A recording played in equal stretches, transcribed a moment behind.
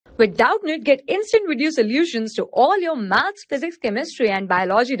With Doubtnut, get instant video solutions to all your maths, physics, chemistry, and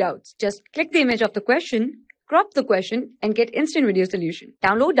biology doubts. Just click the image of the question, crop the question, and get instant video solution.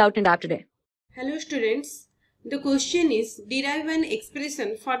 Download Doubtnut app today. Hello students, the question is derive an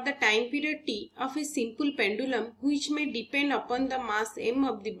expression for the time period t of a simple pendulum which may depend upon the mass m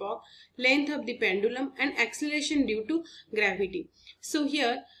of the box, length of the pendulum and acceleration due to gravity. So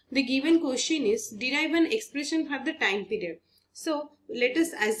here the given question is derive an expression for the time period. So let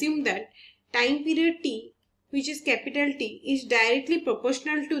us assume that time period t, which is capital T, is directly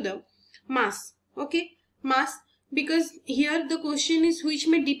proportional to the mass. Okay, mass, because here the question is which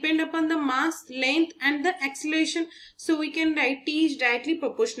may depend upon the mass, length and the acceleration. So we can write t is directly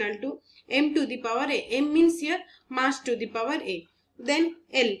proportional to m to the power a. M means here mass to the power a. Then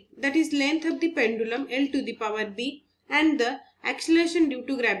L, that is length of the pendulum, L to the power b, and the acceleration due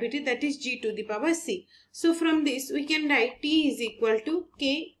to gravity, that is g to the power c. So from this we can write t is equal to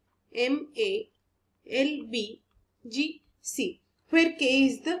k m a l b g c, where k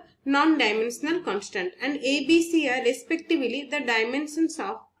is the non-dimensional constant and a, b, c are respectively the dimensions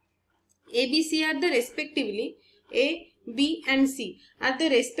of a, b, c are the respectively a, b and c are the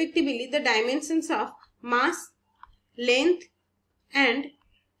respectively the dimensions of mass, length and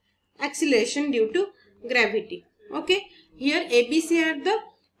acceleration due to gravity. Okay, here a, b, c are the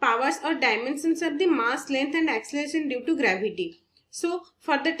powers or dimensions of the mass, length and acceleration due to gravity. So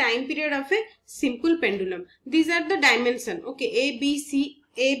for the time period of a simple pendulum, these are the dimension. Okay, a, b, c,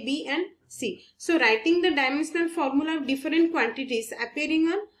 a, b and c. So writing the dimensional formula of different quantities appearing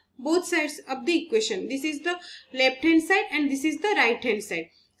on both sides of the equation. This is the left hand side and this is the right hand side.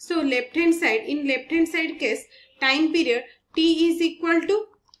 So left hand side, in left hand side case, time period t is equal to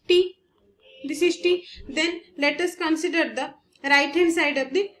t. This is t. Then let us consider the right hand side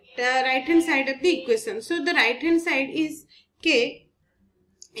of the equation. So the right hand side is k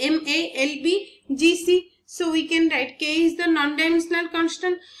m a l b g c. So we can write k is the non-dimensional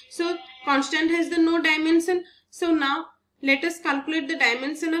constant. So constant has the no dimension. So now let us calculate the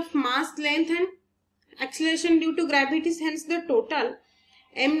dimension of mass, length and acceleration due to gravity. Hence the total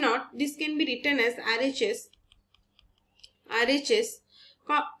m naught, this can be written as RHS.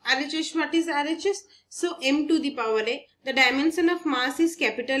 RHS, what is RHS? So m to the power a. The dimension of mass is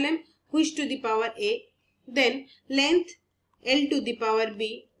capital M, which to the power a. Then length L to the power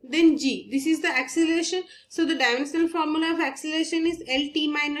b. Then g. This is the acceleration. So the dimensional formula of acceleration is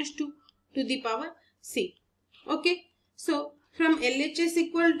Lt minus 2 to the power c. Okay. So from LHS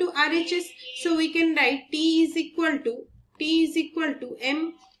equal to RHS. So we can write t is equal to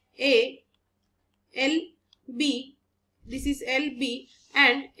m a l b. This is lb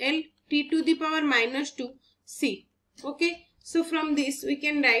and L t to the power minus 2 c. Okay. So from this we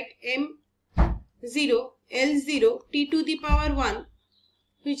can write m0 L0 t to the power 1,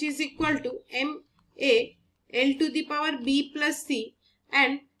 which is equal to m a l to the power b plus c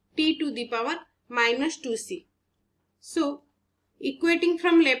and t to the power minus 2c. So equating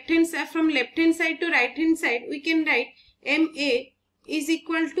from left hand side to right hand side, we can write m a is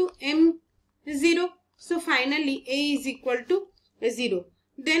equal to m0. So finally a is equal to 0.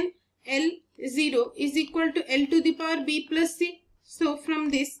 Then L0 is equal to L to the power b plus c. So from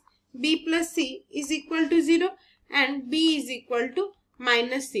this b plus c is equal to 0 and b is equal to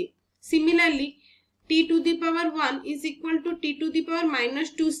minus c. Similarly, t to the power 1 is equal to t to the power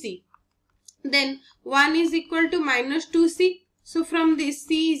minus 2c. Then 1 is equal to minus 2c. So from this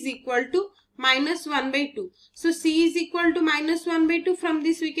c is equal to minus 1 by 2. So c is equal to minus 1 by 2. From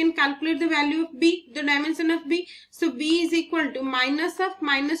this we can calculate the value of b, the dimension of b. So b is equal to minus of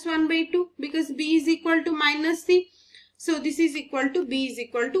minus 1 by 2 because b is equal to minus c. So this is equal to b is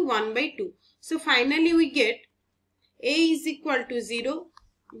equal to 1 by 2. So finally we get a is equal to 0,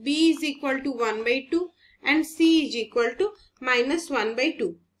 b is equal to 1 by 2 and c is equal to minus 1 by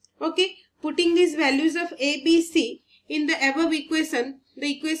 2. Okay, putting these values of a, b, c in the above equation,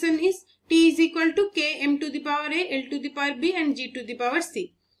 the equation is t is equal to k m to the power a, l to the power b and g to the power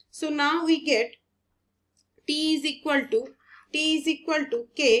c. So now we get t is equal to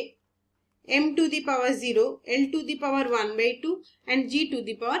k m to the power 0, l to the power 1 by 2 and g to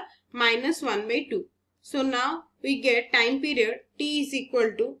the power minus 1 by 2. So now we get time period t is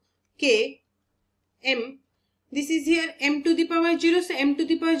equal to k m. This is here m to the power 0. So m to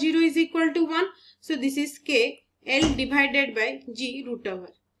the power 0 is equal to 1. So this is k l divided by g root over.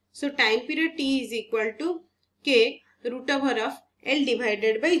 So time period t is equal to k root over of l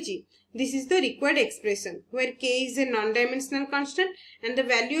divided by g. This is the required expression where k is a non-dimensional constant and the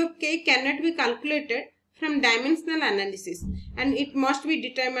value of k cannot be calculated from dimensional analysis, and it must be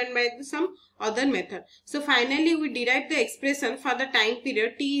determined by some other method. So finally we derive the expression for the time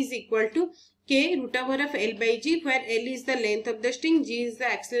period T is equal to K root over of L by G, where L is the length of the string, G is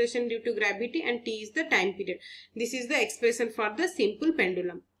the acceleration due to gravity, and T is the time period. This is the expression for the simple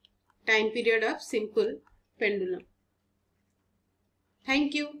pendulum. Time period of simple pendulum.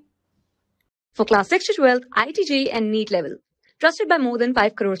 Thank you. For class 6 to 12, IIT JEE and NEET level. Trusted by more than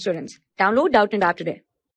 5 crore students. Download Doubtnut app today.